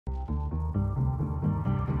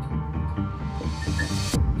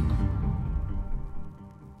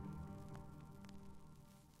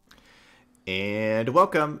And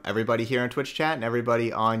welcome everybody here on Twitch chat and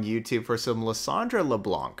everybody on YouTube for some Lissandra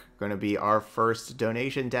Leblanc. Going to be our first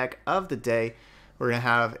donation deck of the day. We're going to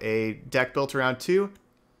have a deck built around 2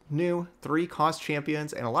 new 3-cost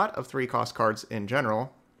champions and a lot of 3-cost cards in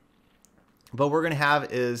general. But what we're going to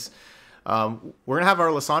have is we're going to have our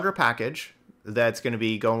Lissandra package that's going to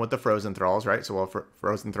be going with the Frozen Thralls, right? So we'll have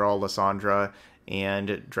Frozen Thrall, Lissandra, and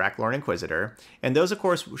Draklorn Inquisitor. And those, of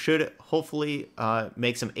course, should hopefully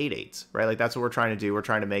make some 8/8s, right? Like, that's what we're trying to do. We're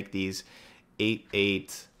trying to make these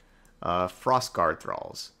 8/8 Frostguard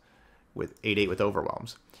Thralls with 8/8 with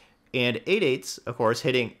Overwhelms. And 8/8s, of course,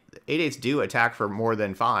 hitting 8/8s do attack for more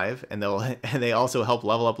than 5, and they also help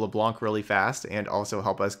level up LeBlanc really fast and also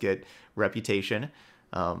help us get reputation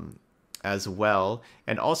as well.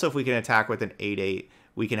 And also, if we can attack with an 8/8,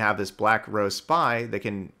 we can have this Black Rose Spy that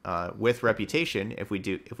can, with reputation, if we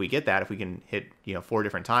get that, if we can hit 4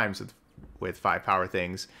 different times with 5 power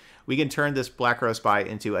things, we can turn this Black Rose Spy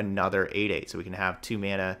into another 8/8. So we can have 2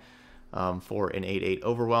 mana for an 8/8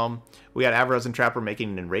 Overwhelm. We got Avaroz and Trapper making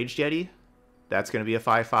an Enraged Yeti. That's going to be a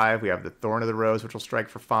 5/5. We have the Thorn of the Rose, which will strike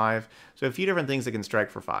for 5. So a few different things that can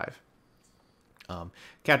strike for 5.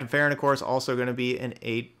 Captain Farron, of course, also going to be an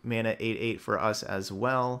 8 mana 8/8 for us as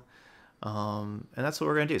well. And that's what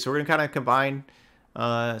we're going to do. So we're going to kind of combine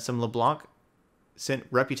some LeBlanc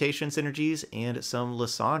reputation synergies and some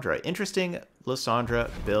Lissandra. Interesting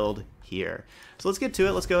Lissandra build here. So let's get to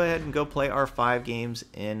it. Let's go ahead and go play our 5 games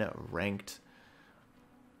in ranked.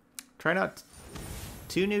 Try out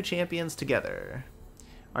 2 new champions together.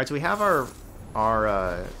 All right, so we have our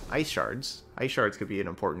Ice Shards. Ice Shards could be an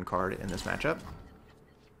important card in this matchup.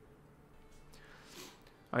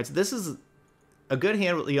 All right, so this is a good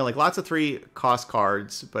hand, like lots of 3-cost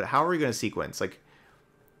cards, but how are we going to sequence? Like,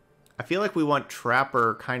 I feel like we want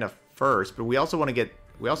Trapper kind of first, but we also want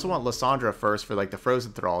Lissandra first for like the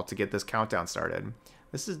Frozen Thrall to get this countdown started.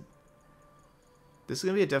 This is going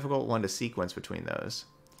to be a difficult one to sequence between those.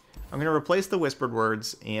 I'm going to replace the Whispered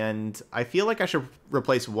Words, and I feel like I should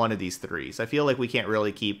replace one of these 3s. I feel like we can't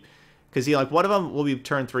really keep, because like one of them will be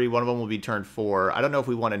turn 3, one of them will be turn 4. I don't know if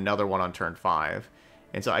we want another one on turn 5.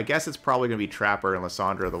 And so I guess it's probably going to be Trapper and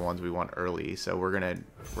Lissandra the ones we want early. So we're going to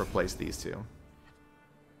replace these 2.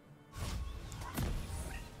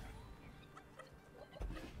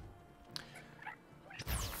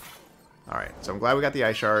 Alright, so I'm glad we got the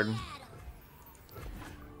Ice Shard.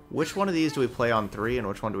 Which one of these do we play on 3 and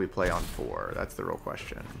which one do we play on 4? That's the real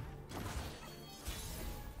question.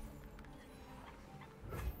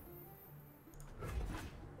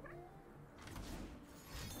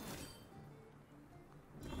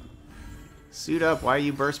 Suit up, why are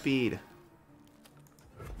you burst speed?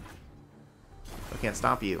 I can't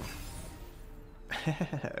stop you.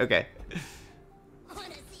 Okay.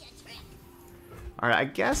 Alright, I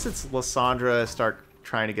guess it's Lissandra start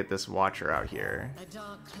trying to get this Watcher out here. A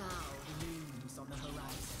dark cloud looms on the horizon.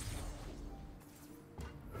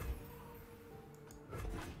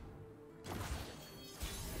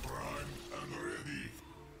 Prime and ready.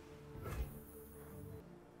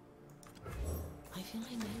 I feel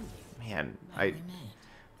I know you. Man, I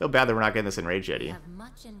feel bad that we're not getting this Enraged Yeti. We have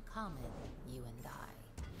much in common, you and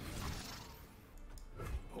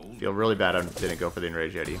I. Feel really bad I didn't go for the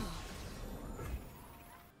Enraged Yeti. Can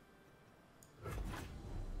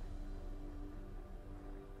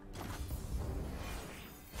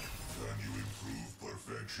you improve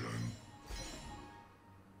perfection?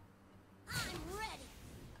 I'm ready.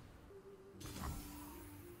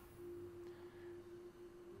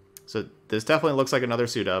 So this definitely looks like another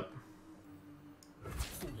suit up.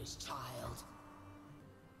 Foolish child.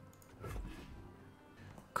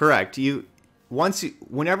 Correct.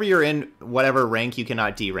 Whenever you're in whatever rank, you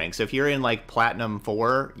cannot D-rank. So if you're in like Platinum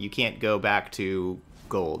 4, you can't go back to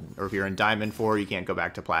Gold. Or if you're in Diamond 4, you can't go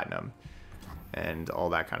back to Platinum. And all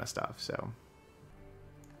that kind of stuff, so.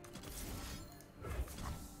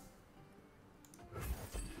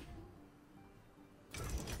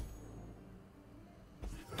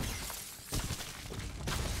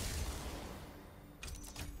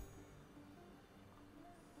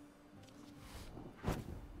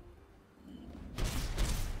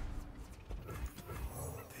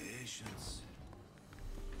 Patience.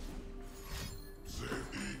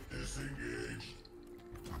 Safety disengaged.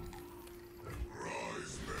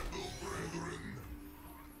 Rise, metal brethren.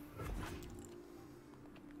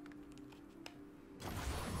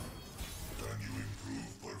 Can you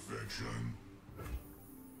improve perfection?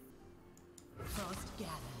 Frost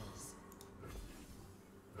gathers.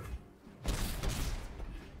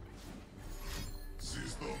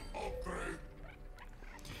 System upgrade.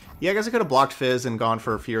 Yeah, I guess I could have blocked Fizz and gone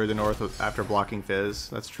for Fury of the North after blocking Fizz.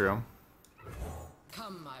 That's true.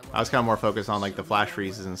 I was kind of more focused on like the flash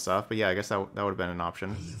freezes and stuff, but yeah, I guess that would have been an option.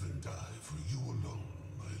 Live and die for you alone,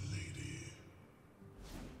 my lady.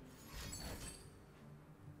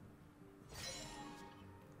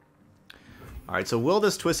 Alright, so will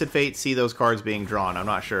this Twisted Fate see those cards being drawn? I'm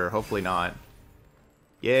not sure. Hopefully not.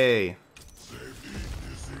 Yay. Safety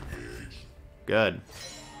disengaged. Good.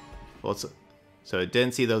 Well, so it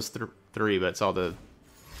didn't see those three, but it saw that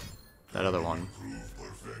other one. Improve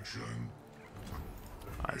perfection.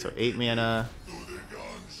 Alright, so 8 mana. To the gun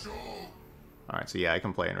show. Alright, so yeah, I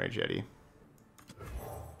can play Enraged Yeti.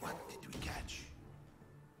 What did we catch?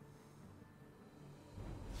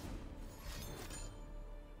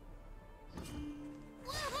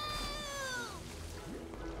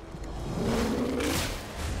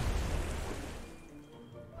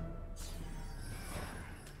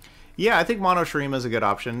 Yeah, I think Mono Shurima is a good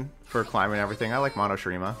option for climbing and everything. I like Mono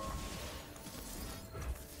Shurima.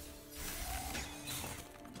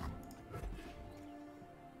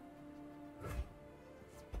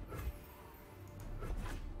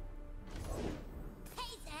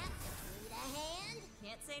 Hey, Zap. Need a hand?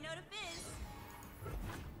 Can't say no to Fizz.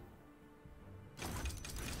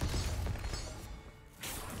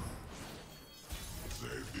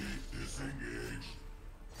 Safety disengaged.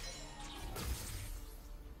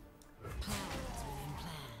 Plans within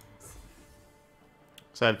plans.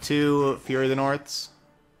 So I have 2 Fury of the Norths.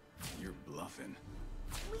 You're bluffing.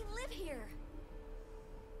 We live here.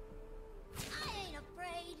 I ain't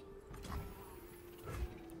afraid.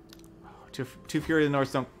 Two Fury of the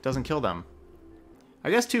Norths doesn't kill them. I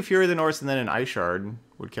guess 2 Fury of the Norths and then an Ice Shard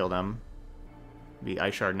would kill them. Be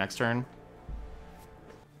Ice Shard next turn.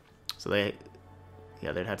 So they'd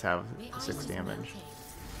have to have 6 damage.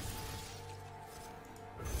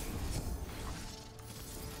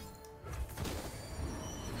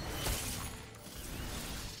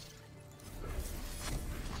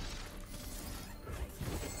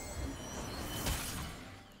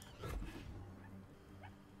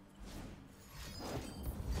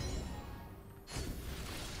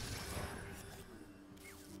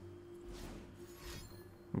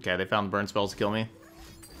 Okay, they found the burn spells to kill me.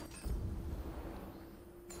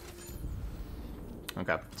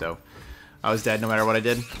 Okay, so I was dead no matter what I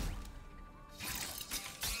did.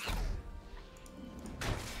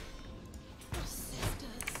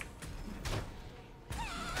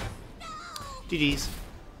 GG's.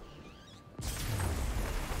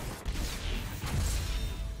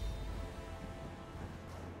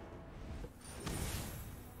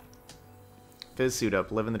 Fizz suit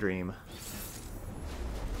up, living the dream.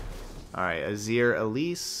 Alright, Azir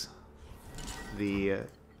Elise. The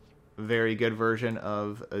very good version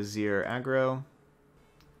of Azir aggro.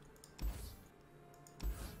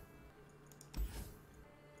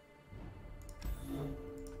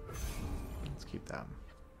 Let's keep that.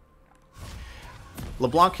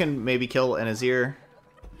 LeBlanc can maybe kill an Azir.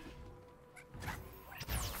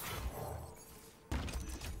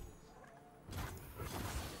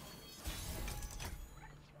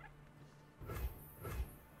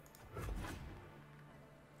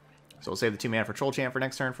 So we'll save the 2 mana for Troll Chant for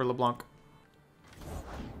next turn for LeBlanc.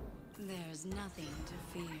 There's nothing to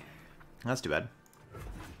fear. That's too bad.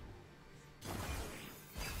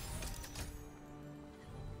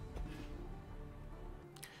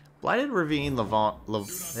 Blighted Ravine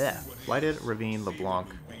Blighted Ravine LeBlanc.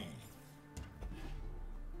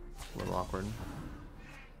 A little awkward.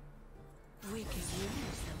 We could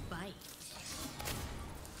use a bite.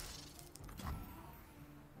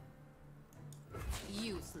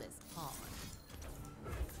 Useless pawn.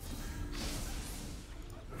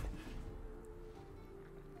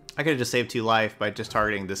 I could have just saved 2 life by just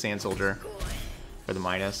targeting the Sand Soldier for the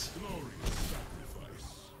minus.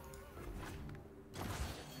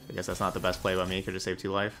 I guess that's not the best play by me. Could just save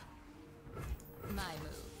 2 life. My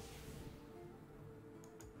move.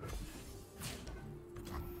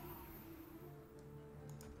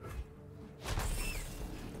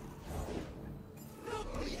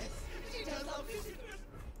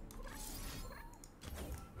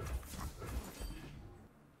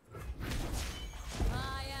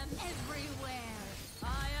 I am everywhere.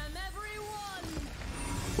 I am everyone.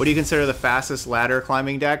 What do you consider the fastest ladder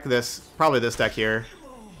climbing deck? Probably this deck here.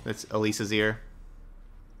 It's Elisa's Ear.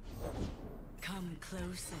 Come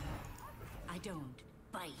closer. I don't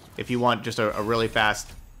bite. If you want just a really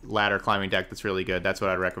fast ladder climbing deck that's really good, that's what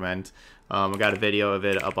I'd recommend. I got a video of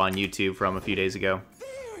it up on YouTube from a few days ago.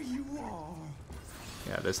 There you are.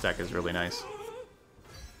 Yeah, this deck is really nice.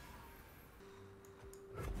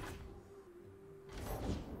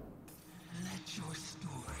 Let your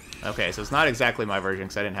story. Okay, so it's not exactly my version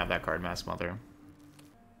because I didn't have that card, Mass Mother.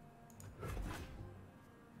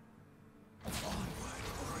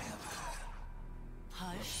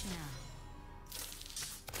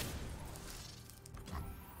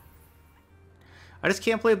 I just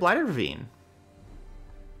can't play Blighted Ravine.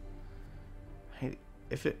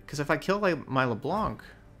 Because if I kill like my LeBlanc,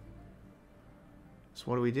 so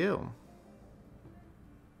what do we do?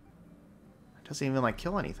 It doesn't even like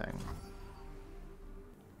kill anything.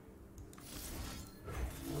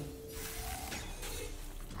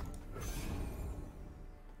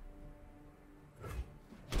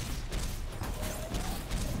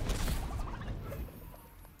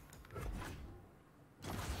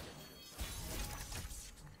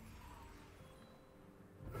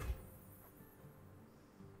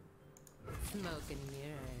 Smoke and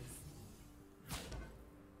mirrors.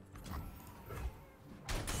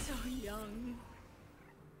 So young.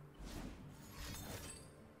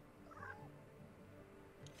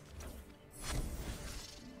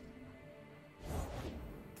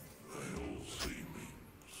 They'll see me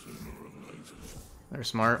sooner or later. They're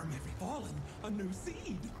smart. From every fallen, a new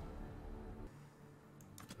seed.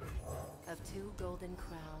 Of 2 golden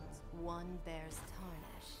crowns, 1 bears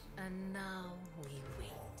tarnish. And now we wait.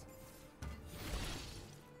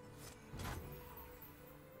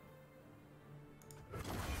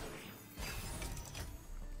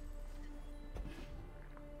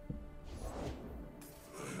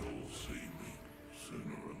 They'll see me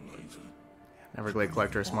sooner or later. Everglade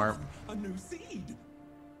Collector is smart. A new seed.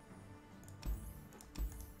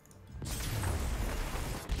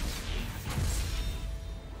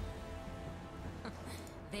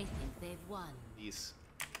 They think they've won. Elise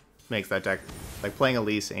makes that deck, like playing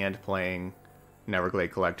Elise and playing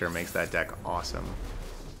Everglade Collector makes that deck awesome.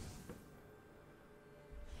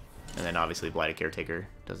 And then obviously Blighted Caretaker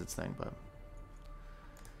does its thing, but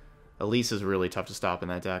Elise is really tough to stop in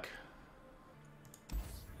that deck.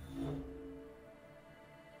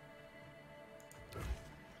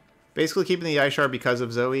 Basically keeping the Ice Shard because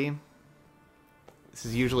of Zoe. This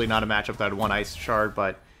is usually not a matchup that I'd want Ice Shard,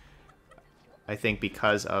 but I think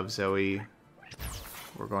because of Zoe,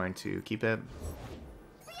 we're going to keep it.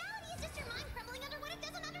 Reality is just your mind crumbling under what it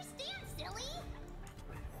doesn't understand, silly.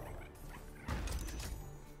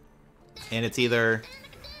 And it's either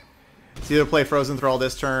play Frozen Thrall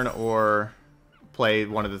this turn or play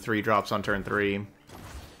one of the 3 drops on turn 3.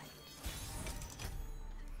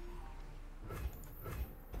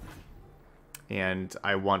 And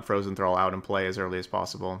I want Frozen Thrall out and play as early as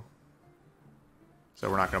possible. So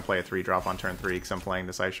we're not going to play a 3 drop on turn 3 because I'm playing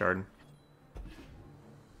this Ice Shard.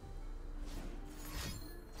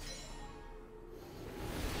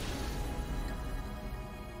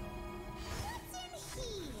 What's in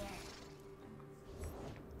here?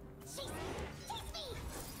 Chase me!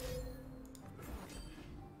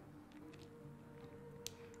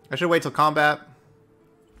 I should wait till combat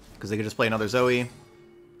because they could just play another Zoe.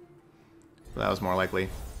 But that was more likely.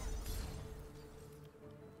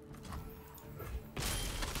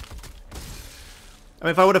 I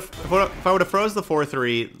mean, if I would have froze the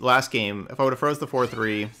 4-3 last game, if I would have froze the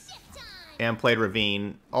 4-3 and played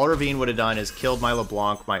Ravine, all Ravine would have done is killed my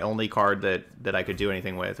LeBlanc, my only card that I could do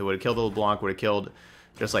anything with. It would have killed the LeBlanc, would have killed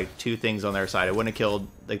just like 2 things on their side. It wouldn't have killed,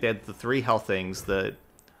 like they had the 3 health things. The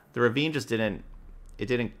Ravine just didn't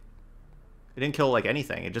kill like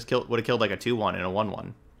anything. It just would have killed like a 2-1 and a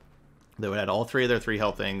 1-1. They would have had all 3 of their 3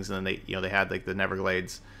 health things, and then they had like the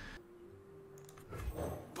Neverglades.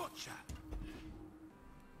 Gotcha.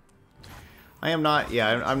 I am not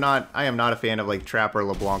a fan of like Trapper,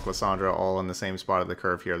 LeBlanc, Lissandra all in the same spot of the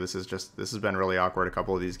curve here. This has been really awkward a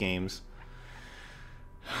couple of these games.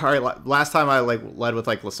 All right, last time I like led with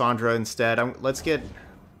like Lissandra instead. Let's play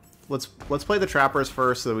the Trappers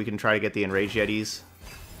first so that we can try to get the Enraged Yetis.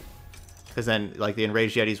 Because then like the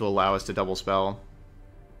Enraged Yetis will allow us to double spell.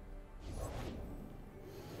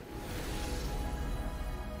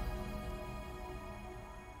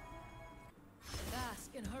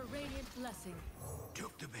 Bask in her radiant blessing.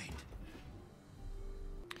 Took the bait.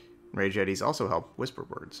 Enraged Yetis also help Whisper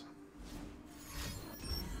Words.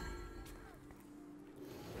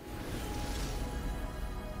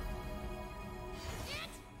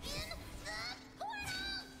 It's in the portal!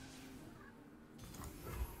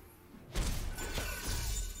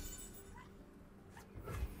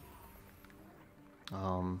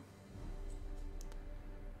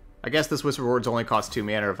 I guess this Whisper Words only costs 2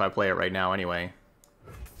 mana if I play it right now anyway.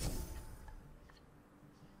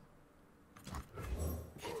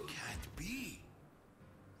 It can't be.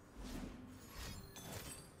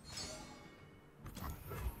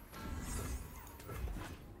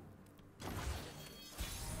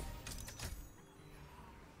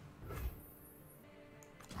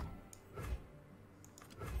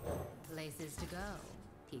 Places to go,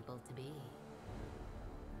 people to be.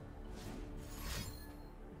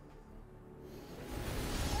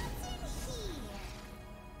 What's in here?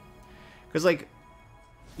 Because, like,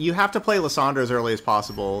 you have to play Lissandra as early as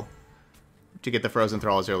possible to get the Frozen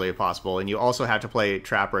Thrall as early as possible, and you also have to play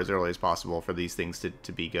Trapper as early as possible for these things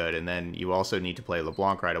to be good, and then you also need to play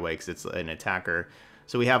LeBlanc right away because it's an attacker.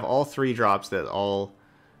 So we have all 3 drops that all...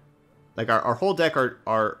 Like, our whole deck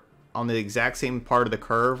are on the exact same part of the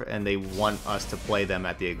curve, and they want us to play them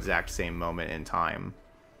at the exact same moment in time.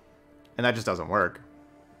 And that just doesn't work.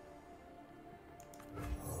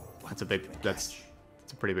 That's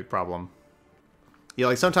a pretty big problem. You know,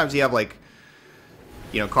 like, sometimes you have, like,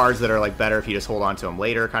 you know, cards that are, like, better if you just hold on to them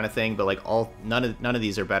later kind of thing, but, like, none of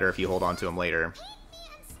these are better if you hold on to them later. Paint me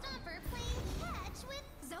and Stopper playing catch with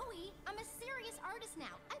Zoe. I'm a serious artist now.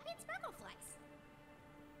 I paint sparkle flies.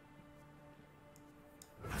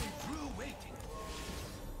 I'm through waiting.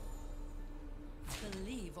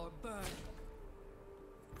 Believe or burn.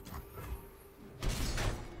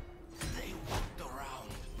 They walked around.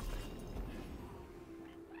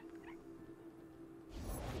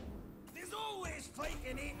 There's always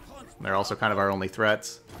fighting 8 hunts. They're also kind of our only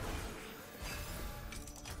threats.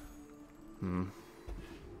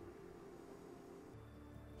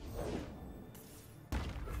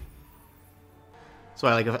 So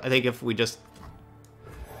I think if we just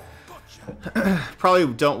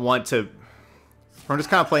probably don't want to. We're just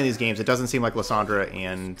kind of playing these games. It doesn't seem like Lissandra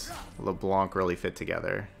and LeBlanc really fit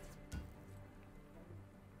together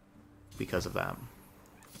because of that.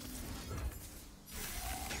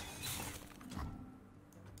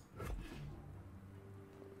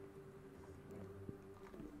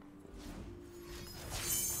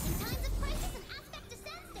 In times of crisis, an aspect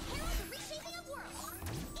descends to herald the reshaping of worlds.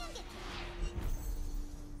 And get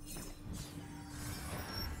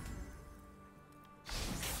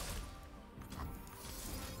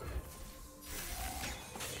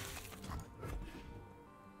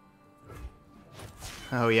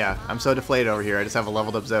Oh yeah, I'm so deflated over here. I just have a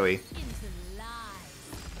leveled up Zoe. Into lies.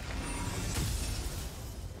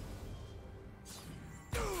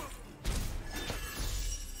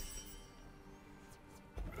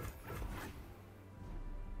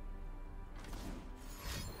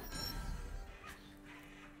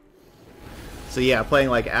 So yeah, playing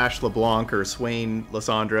like Ash LeBlanc or Swain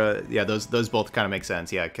Lissandra, yeah, those both kind of make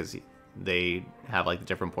sense, yeah, because they have like the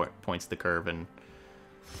different points of the curve and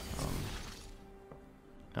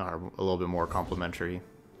are a little bit more complementary.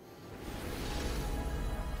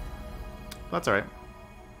 That's all right.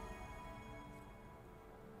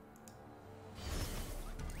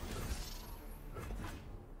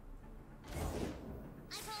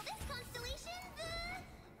 I call this constellation the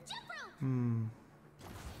jump rope.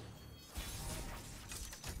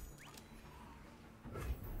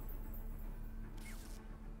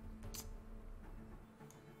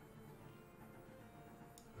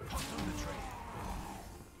 Hot on the train.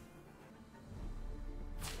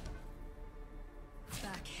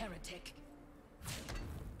 Back heretic.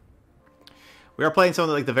 We are playing some of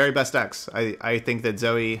the, like the very best decks. I think that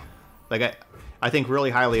Zoe, like I think really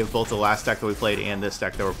highly of both the last deck that we played and this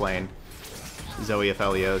deck that we're playing. Zoe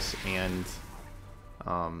Aphelios and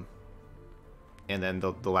then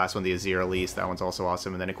the last one, the Azir Elise, that one's also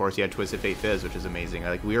awesome. And then of course you had Twisted Fate Fizz, which is amazing.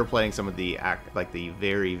 Like we were playing some of the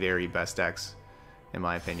very, very best decks, in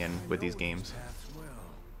my opinion, with these games.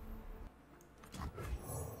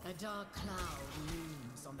 A dark cloud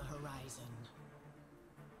looms on the horizon.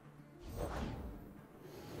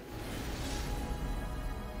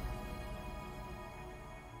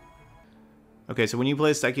 Okay, so when you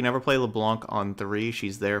play this deck, you never play LeBlanc on 3.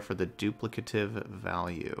 She's there for the duplicative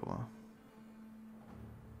value.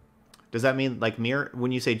 Does that mean, like, mirror?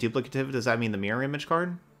 When you say duplicative, does that mean the mirror image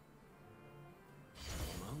card?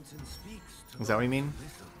 Is that what you mean?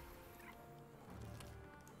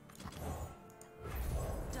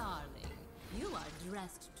 Darling, you are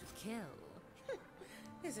dressed to kill.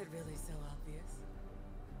 Is it really so obvious?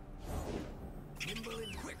 Nimble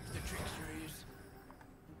and quick, the tricksters.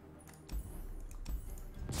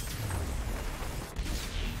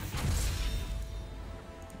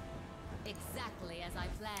 Exactly as I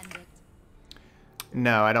planned it.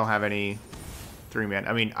 No, I don't have any 3-man.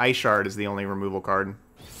 I mean, Ice Shard is the only removal card.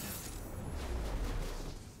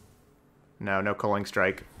 No Culling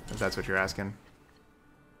Strike, if that's what you're asking.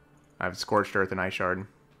 I have Scorched Earth and Ice Shard.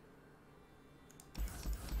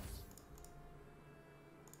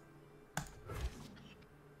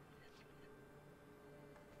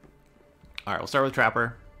 Alright, we'll start with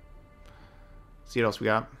Trapper. See what else we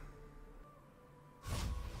got.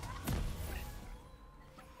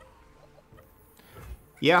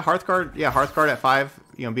 Yeah, Hearthguard. Yeah, Hearthguard at 5.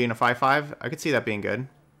 You know, being a 5/5, I could see that being good.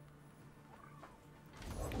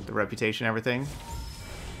 The reputation, everything.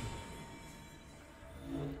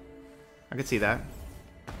 I could see that.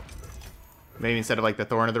 Maybe instead of like the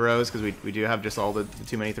Thorn of the Rose, because we do have just all the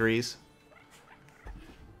too many 3s.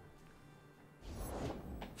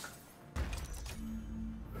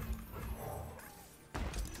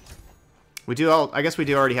 We do all. I guess we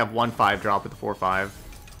do already have 1 5 drop with the 4/5.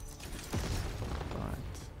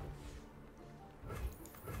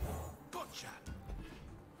 Gotcha.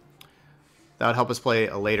 That would help us play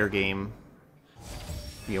a later game,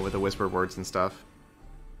 you know, with the whispered words and stuff.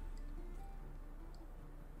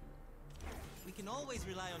 We can always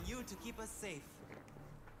rely on you to keep us safe.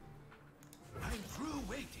 I'm through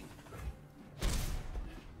waiting.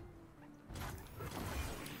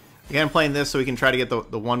 Again, I'm playing this so we can try to get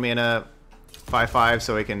the 1 mana 5/5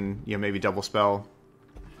 so we can, you know, maybe double spell.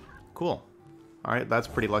 Cool. Alright, that's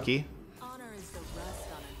pretty lucky. Honor is the rust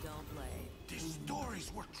on a dull blade. These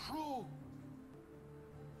stories were true.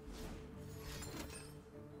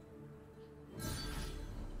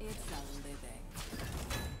 It's a living.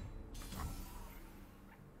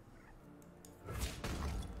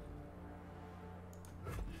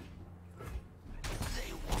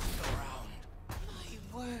 They walked around. My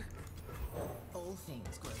work. All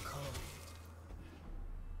things grow cold.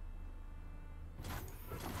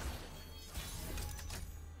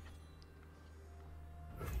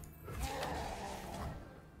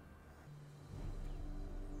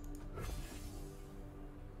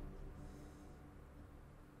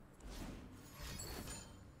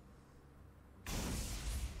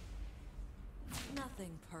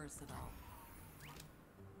 Nothing personal.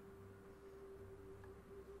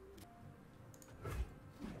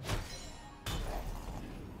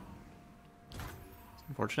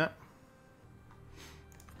 Unfortunate.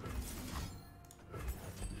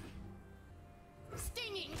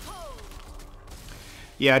 Stinging cold.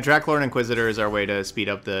 Yeah, Draclord and Inquisitor is our way to speed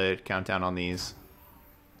up the countdown on these.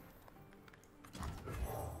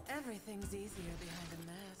 Everything's easier behind a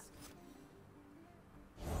mask.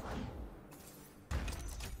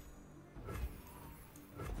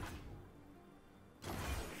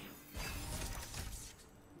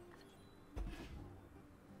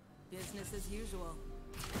 Business as usual.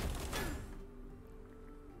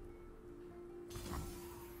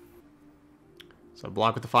 So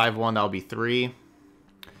block with the 5/1, that'll be 3.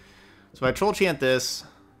 So if I Troll Chant this,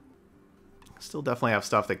 still definitely have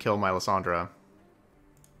stuff that kill my Lissandra.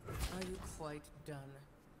 Are you quite done?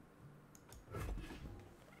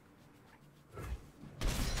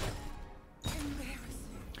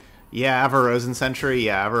 Yeah, Avarosen Sentry.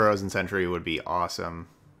 Yeah, Avarosen Sentry would be awesome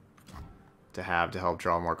to have to help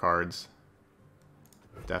draw more cards.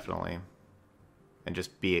 Definitely. And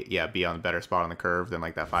just be on a better spot on the curve than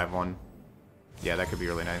like that 5/1. Yeah, that could be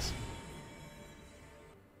really nice.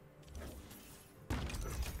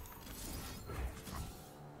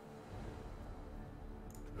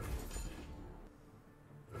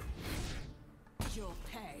 You'll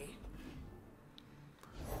pay.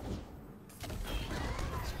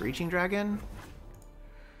 Screeching Dragon?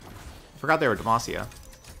 I forgot they were Demacia.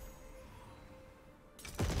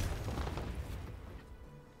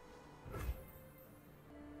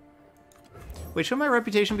 Wait, should my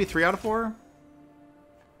reputation be 3 out of 4?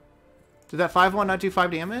 Did that 5/1 not do 5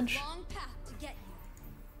 damage? Long path to get you.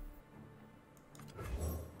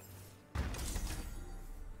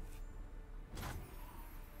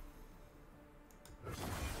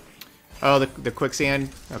 Oh, the quicksand?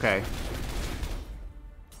 Okay.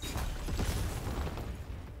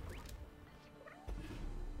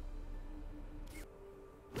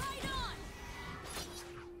 Right on.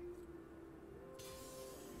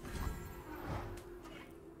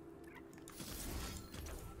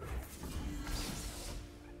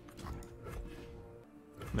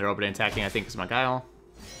 They're open and attacking, I think, is my Guile.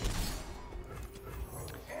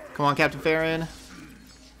 Come on, Captain Farron.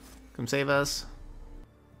 Come save us.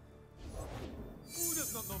 Who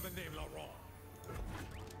does not know the name LoR?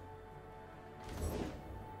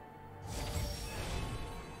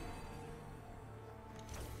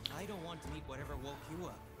 I don't want to meet whatever woke you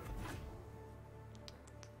up.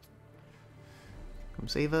 Come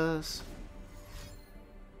save us.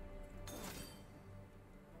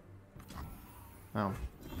 Oh.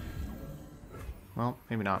 Well,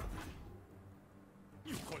 maybe not.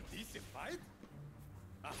 You call this a fight?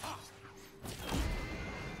 Aha!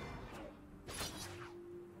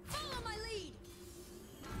 Follow my lead.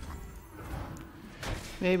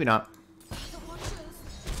 Maybe not. The watchers.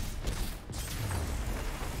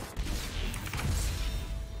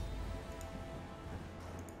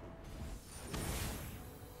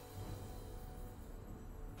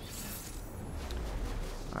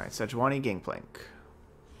 Alright, Sejuani Gangplank.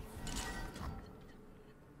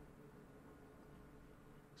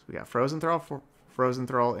 So We got Frozen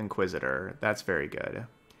Thrall, Inquisitor. That's very good.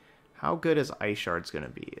 How good is Ice Shards going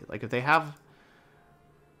to be? Like, if they have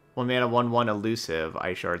 1 mana, 1/1 elusive,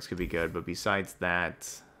 Ice Shards could be good, but besides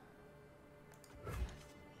that, I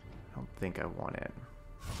don't think I want it.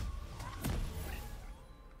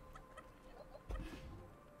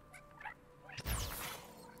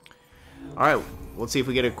 Alright, let's see if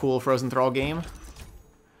we get a cool Frozen Thrall game.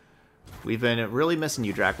 We've been really missing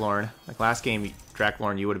you, Draclorn. Like last game,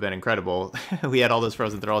 Draclorn, you would have been incredible. We had all those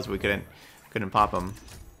Frozen Thralls, but we couldn't pop them.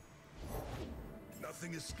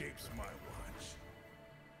 Nothing escapes my watch.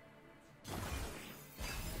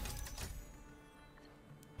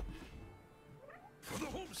 For the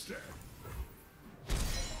homestead.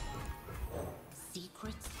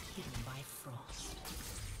 Secrets hidden by frost.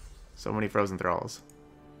 So many Frozen Thralls.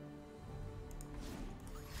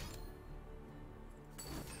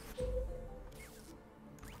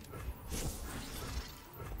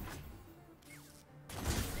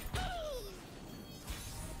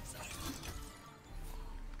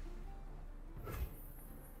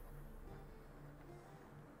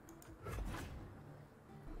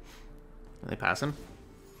 Are they passing?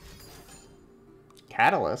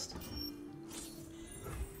 Catalyst?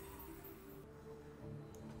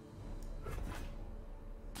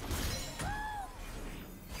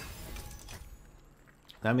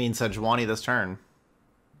 That means Sejuani this turn.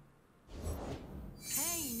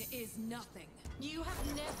 Pain is nothing. You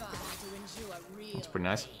have never had to endure real That's pretty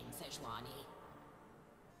nice. pain, Sejuani.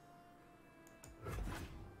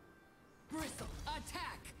 Bristle,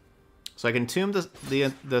 attack! So I can tomb the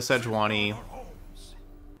Sejuani,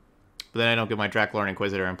 but then I don't get my Draclorn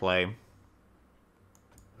Inquisitor in play.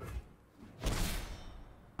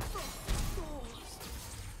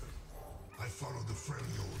 I follow the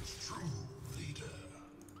Freljord's true leader.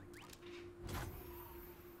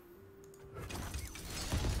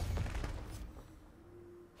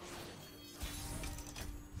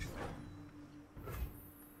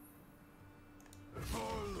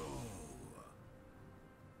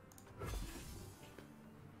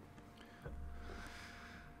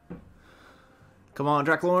 Come on,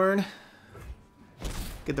 Draclorn.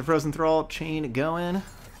 Get the Frozen Thrall chain going.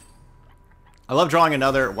 I love drawing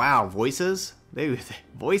another... Wow, voices?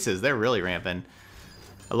 Voices, they're really rampant.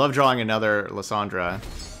 I love drawing another Lissandra.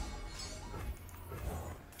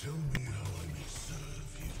 Tell me how I may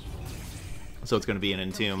serve you, lady. So it's going to be an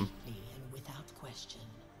Entomb. And without question.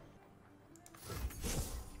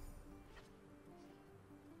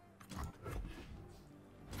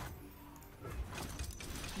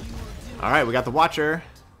 Alright, we got the Watcher.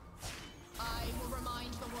 I will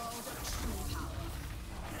remind the world of true power.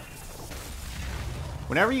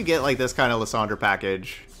 Whenever you get like this kind of Lissandra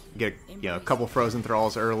package, you get a couple Frozen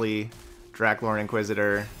Thralls early, Draclorn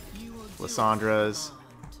Inquisitor, Lissandras.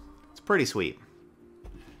 It's pretty sweet.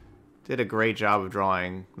 Did a great job of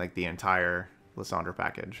drawing like the entire Lissandra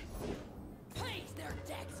package. Paint their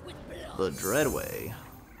decks with blood. The Dreadway.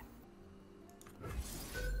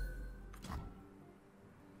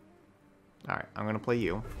 Alright, I'm gonna play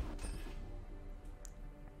you.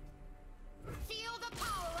 Feel the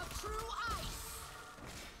power of true ice.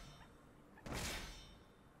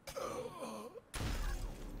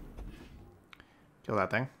 Kill that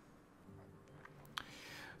thing.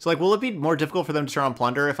 So, like, will it be more difficult for them to turn on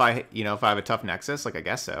Plunder if I have a tough Nexus? Like, I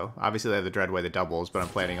guess so. Obviously, they have the Dreadway that doubles, but I'm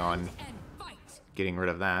planning on And fight. getting rid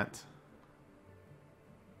of that.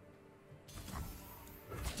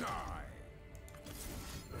 Die.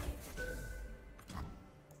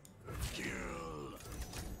 Kill.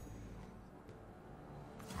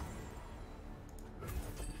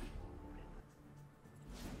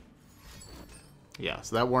 Yeah,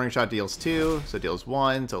 so that Warning Shot deals 2, so it deals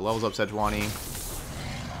 1, so it levels up Sejuani.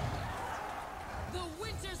 The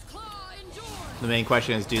Winter's Claw endures. The main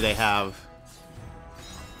question is, do they have...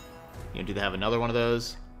 do they have another one of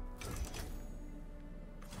those?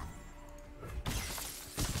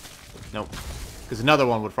 Nope. Because another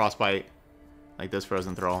one would Frostbite, like this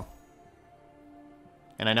Frozen Thrall.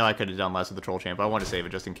 And I know I could have done less with the Troll Champ, but I want to save it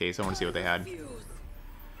just in case. I want to see what they had.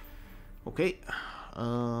 Okay.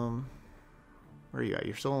 Where are you at?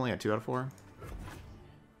 You're still only at 2 out of 4?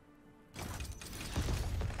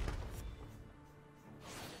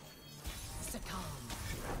 Succumb.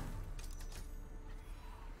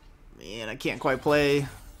 Man, I can't quite play...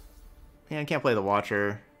 Man, I can't play the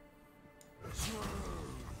Watcher.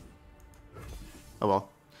 Oh well.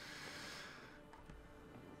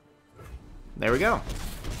 There we go.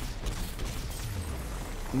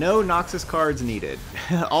 No Noxus cards needed.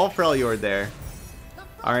 All Freljord there.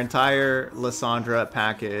 Our entire Lissandra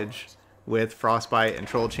package with Frostbite and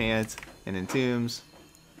Troll Chant and Entombs.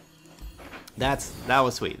 That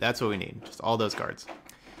was sweet. That's what we need. Just all those cards.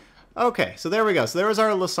 Okay, so there we go. So there was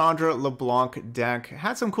our Lissandra Leblanc deck.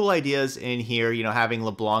 Had some cool ideas in here, you know, having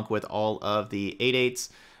Leblanc with all of the 8/8s.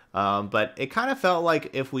 But it kind of felt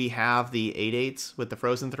like if we have the 8/8s with the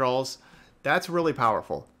Frozen Thralls, that's really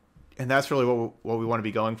powerful. And that's really what we want to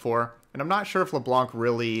be going for. And I'm not sure if LeBlanc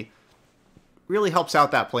really helps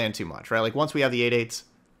out that plan too much, right? Like once we have the 8/8s,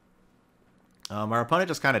 our opponent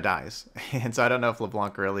just kind of dies. And so I don't know if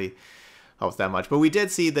LeBlanc really helps that much. But we did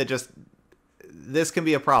see that just this can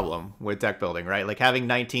be a problem with deck building, right? Like having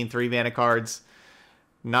 19 3-mana cards,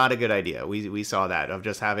 not a good idea. We saw that of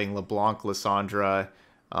just having LeBlanc, Lissandra,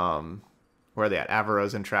 where are they at?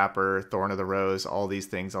 Avaros and Trapper, Thorn of the Rose, all these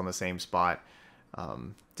things on the same spot.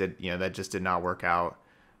 That just did not work out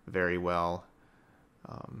very well.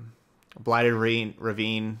 Blighted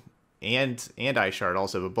Ravine and Ice Shard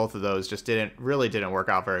also, but both of those just didn't work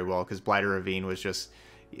out very well because Blighted Ravine was just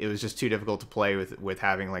too difficult to play with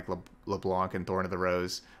having like LeBlanc and Thorn of the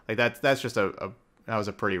Rose. Like that's just that was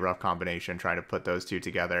a pretty rough combination trying to put those two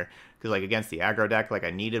together, because like against the aggro deck, like I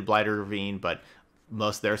needed Blighted Ravine, but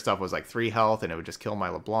most of their stuff was like 3 health and it would just kill my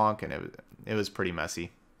LeBlanc, and it was pretty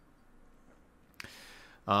messy.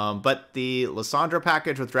 But the Lissandra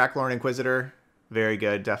package with Draklorn Inquisitor, very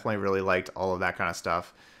good. Definitely really liked all of that kind of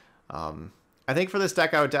stuff. I think for this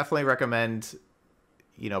deck, I would definitely recommend,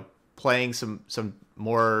 you know, playing some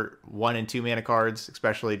more 1 and 2 mana cards,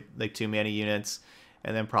 especially like 2 mana units,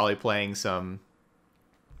 and then probably playing some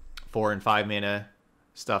 4 and 5 mana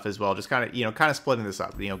stuff as well. Just kind of splitting this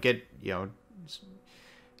up.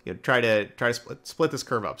 Try to split this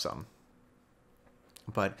curve up some.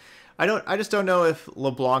 But I just don't know if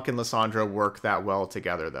LeBlanc and Lissandra work that well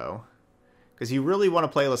together though, because you really want to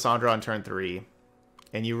play Lissandra on turn 3,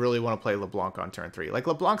 and you really want to play LeBlanc on turn 3. Like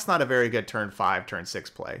LeBlanc's not a very good turn 5, turn 6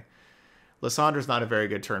 play. Lissandra's not a very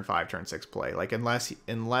good turn 5, turn 6 play. Like unless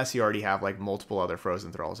you already have like multiple other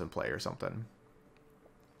Frozen Thralls in play or something.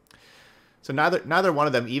 So neither one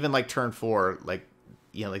of them, even like turn 4, like,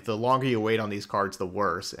 you know, like the longer you wait on these cards, the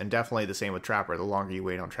worse. And definitely the same with Trapper. The longer you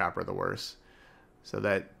wait on Trapper, the worse. So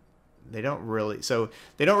that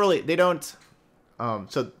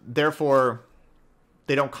therefore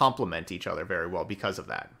they don't complement each other very well because of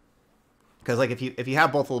that. Because like if you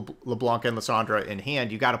have both LeBlanc and Lissandra in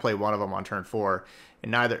hand, you got to play one of them on turn 4,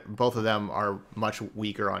 and both of them are much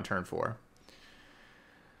weaker on turn 4.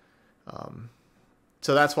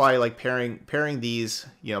 So that's why like pairing these,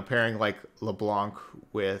 you know, pairing like LeBlanc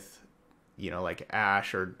with, you know, like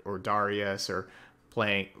Ash or Darius, or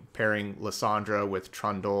pairing Lissandra with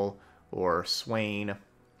Trundle or Swain,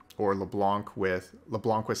 or LeBlanc with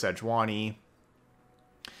Sejuani.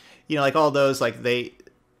 You know, like all those, like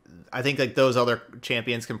I think like those other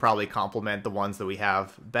champions can probably complement the ones that we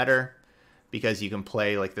have better, because you can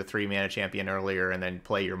play like the 3-mana champion earlier and then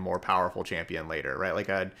play your more powerful champion later, right? Like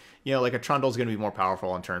a Trundle's going to be more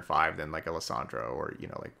powerful on turn 5 than like a Lissandra, or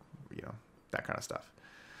that kind of stuff.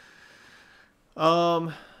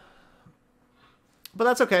 But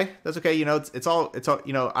that's okay. That's okay. You know, it's all,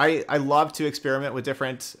 you know, I love to experiment with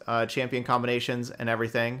different champion combinations and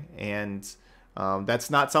everything. And that's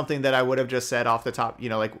not something that I would have just said off the top. You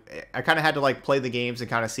know, like I kind of had to like play the games and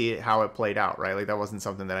kind of see how it played out, right? Like that wasn't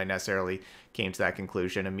something that I necessarily came to that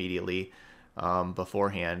conclusion immediately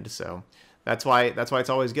beforehand. So that's why it's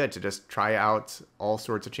always good to just try out all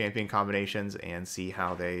sorts of champion combinations and see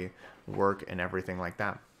how they work and everything like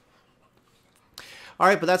that. All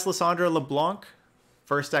right, but that's Lissandra Leblanc.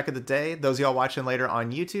 First deck of the day. Those of y'all watching later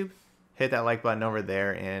on YouTube, hit that like button over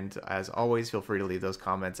there. And as always, feel free to leave those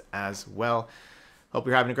comments as well. Hope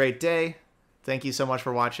you're having a great day. Thank you so much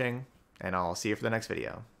for watching, and I'll see you for the next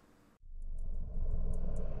video.